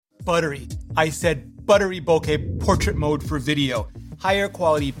buttery. I said buttery bokeh portrait mode for video, higher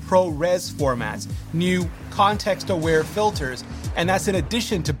quality ProRes formats, new context-aware filters, and that's in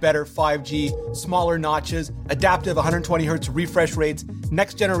addition to better 5G, smaller notches, adaptive 120Hz refresh rates,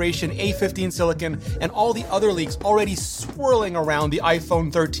 next generation A15 silicon, and all the other leaks already swirling around the iPhone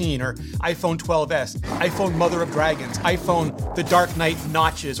 13 or iPhone 12s, iPhone Mother of Dragons, iPhone The Dark Knight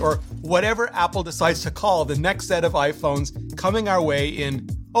Notches, or whatever Apple decides to call the next set of iPhones coming our way in,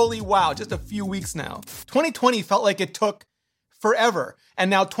 holy wow, just a few weeks now. 2020 felt like it took forever, and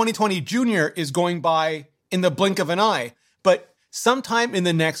now 2020 Junior is going by in the blink of an eye. But sometime in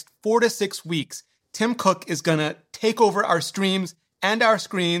the next 4 to 6 weeks, Tim Cook is gonna take over our streams and our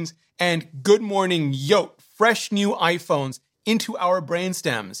screens and good morning yoke fresh new iPhones into our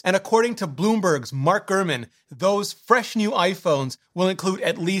brainstems. And according to Bloomberg's Mark Gurman, those fresh new iPhones will include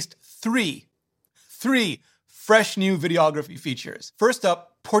at least three fresh new videography features. First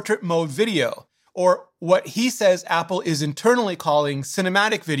up, portrait mode video, or what he says Apple is internally calling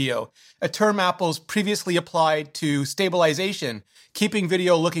cinematic video, a term Apple's previously applied to stabilization, keeping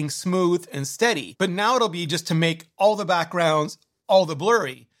video looking smooth and steady. But now it'll be just to make all the backgrounds all the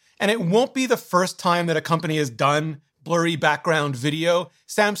blurry. And it won't be the first time that a company has done blurry background video.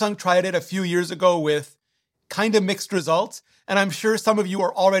 Samsung tried it a few years ago with kind of mixed results. And I'm sure some of you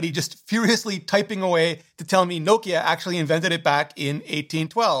are already just furiously typing away to tell me Nokia actually invented it back in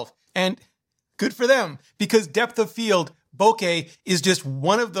 1812. And good for them, because depth of field bokeh is just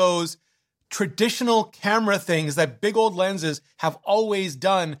one of those traditional camera things that big old lenses have always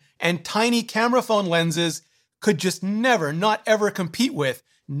done, and tiny camera phone lenses could just never, not ever compete with,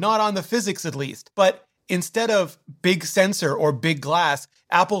 not on the physics at least. But instead of big sensor or big glass,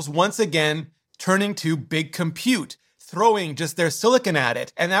 Apple's once again turning to big compute, throwing just their silicon at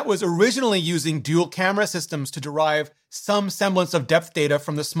it. And that was originally using dual camera systems to derive some semblance of depth data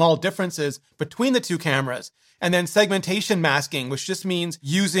from the small differences between the two cameras. And then segmentation masking, which just means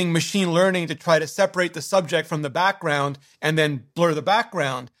using machine learning to try to separate the subject from the background and then blur the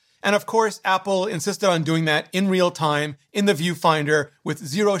background. And of course, Apple insisted on doing that in real time in the viewfinder with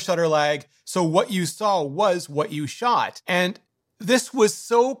zero shutter lag. So what you saw was what you shot. And this was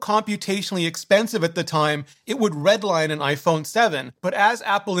so computationally expensive at the time, it would redline an iPhone 7. But as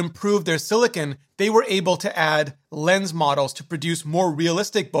Apple improved their silicon, they were able to add lens models to produce more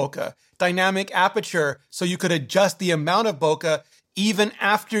realistic bokeh, dynamic aperture, so you could adjust the amount of bokeh even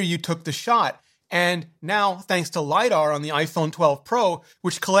after you took the shot. And now, thanks to LiDAR on the iPhone 12 Pro,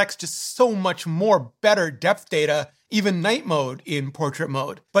 which collects just so much more better depth data, even night mode in portrait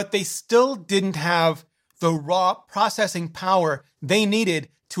mode. But they still didn't have the raw processing power they needed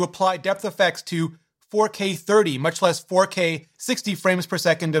to apply depth effects to 4K 30, much less 4K 60 frames per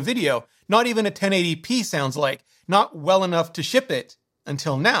second of video. Not even a 1080p sounds like. Not well enough to ship it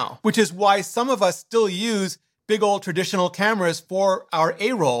until now. Which is why some of us still use big old traditional cameras for our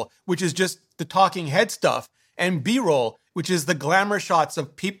A-roll, which is just the talking head stuff, and B-roll, which is the glamour shots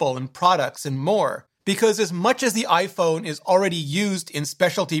of people and products and more. Because as much as the iPhone is already used in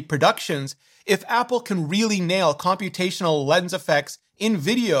specialty productions, if Apple can really nail computational lens effects in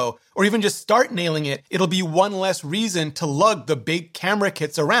video, or even just start nailing it, it'll be one less reason to lug the big camera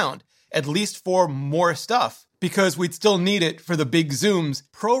kits around, at least for more stuff, because we'd still need it for the big zooms.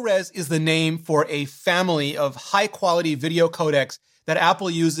 ProRes is the name for a family of high-quality video codecs that Apple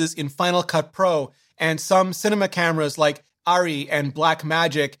uses in Final Cut Pro, and some cinema cameras like Arri and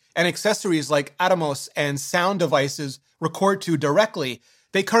Blackmagic, and accessories like Atomos and sound devices record to directly.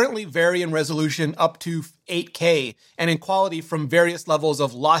 They currently vary in resolution up to 8K, and in quality from various levels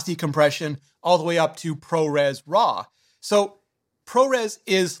of lossy compression all the way up to ProRes RAW. So ProRes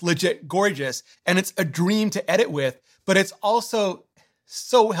is legit gorgeous, and it's a dream to edit with, but it's also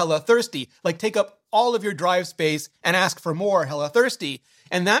so hella thirsty. Like, take up all of your drive space and ask for more, hella thirsty.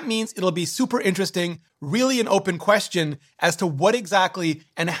 And that means it'll be super interesting, really an open question as to what exactly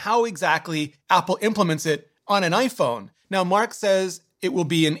and how exactly Apple implements it on an iPhone. Now, Mark says it will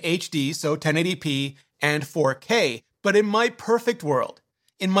be in HD, so 1080p and 4K. But in my perfect world,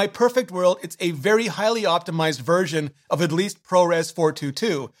 it's a very highly optimized version of at least ProRes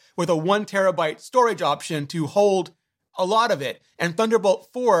 422 with a 1 terabyte storage option to hold a lot of it, and Thunderbolt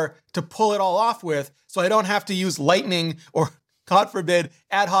 4 to pull it all off with, so I don't have to use Lightning or, God forbid,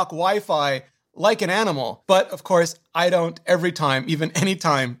 ad hoc Wi-Fi like an animal. But of course, I don't every time, even any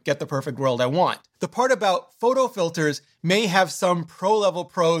time, get the perfect world I want. The part about photo filters may have some pro-level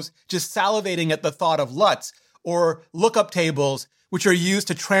pros just salivating at the thought of LUTs, or lookup tables, which are used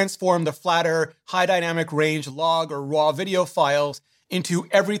to transform the flatter, high dynamic range log or raw video files into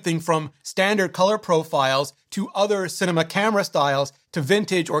everything from standard color profiles to other cinema camera styles to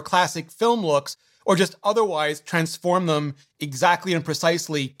vintage or classic film looks, or just otherwise transform them exactly and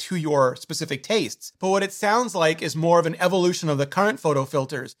precisely to your specific tastes. But what it sounds like is more of an evolution of the current photo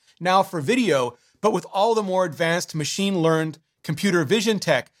filters, now for video, but with all the more advanced machine-learned computer vision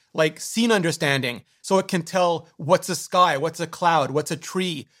tech like scene understanding, so it can tell what's a sky, what's a cloud, what's a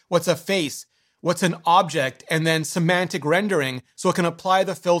tree, what's a face, what's an object, and then semantic rendering, so it can apply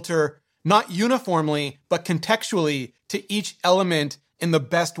the filter not uniformly, but contextually to each element in the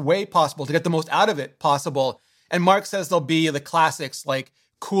best way possible to get the most out of it possible. And Mark says there'll be the classics like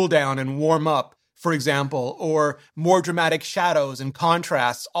cool down and warm up, for example, or more dramatic shadows and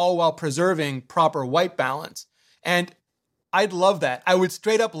contrasts, all while preserving proper white balance. And I'd love that. I would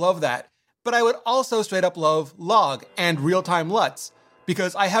straight up love that. But I would also straight up love log and real-time LUTs,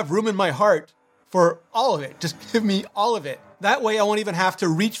 because I have room in my heart for all of it. Just give me all of it. That way I won't even have to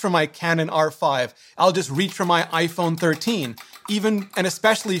reach for my Canon R5. I'll just reach for my iPhone 13. Even and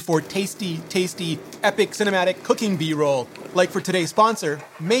especially for tasty, epic cinematic cooking B-roll, like for today's sponsor,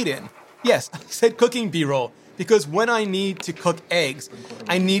 Made In. Yes, I said cooking B-roll, because when I need to cook eggs,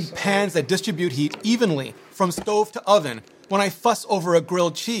 I need pans that distribute heat evenly from stove to oven. When I fuss over a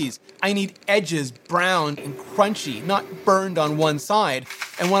grilled cheese, I need edges browned and crunchy, not burned on one side.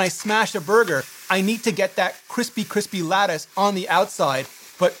 And when I smash a burger, I need to get that crispy lattice on the outside,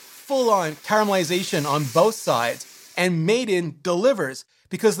 but full-on caramelization on both sides. And Made In delivers,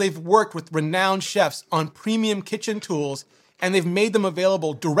 because they've worked with renowned chefs on premium kitchen tools, and they've made them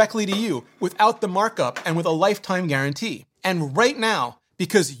available directly to you without the markup and with a lifetime guarantee. And right now,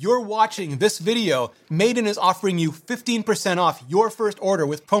 because you're watching this video, Made In is offering you 15% off your first order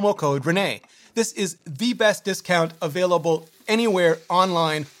with promo code Renee. This is the best discount available anywhere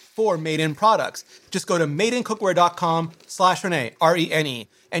online for Made In products. Just go to madeincookware.com/Renee, R-E-N-E,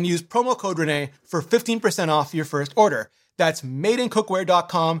 and use promo code Renee for 15% off your first order. That's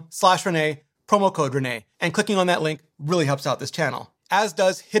madeincookware.com/Renee, promo code Renee. And clicking on that link really helps out this channel. As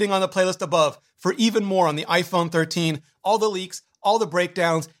does hitting on the playlist above for even more on the iPhone 13, all the leaks, all the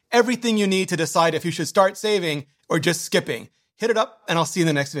breakdowns, everything you need to decide if you should start saving or just skipping. Hit it up, and I'll see you in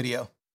the next video.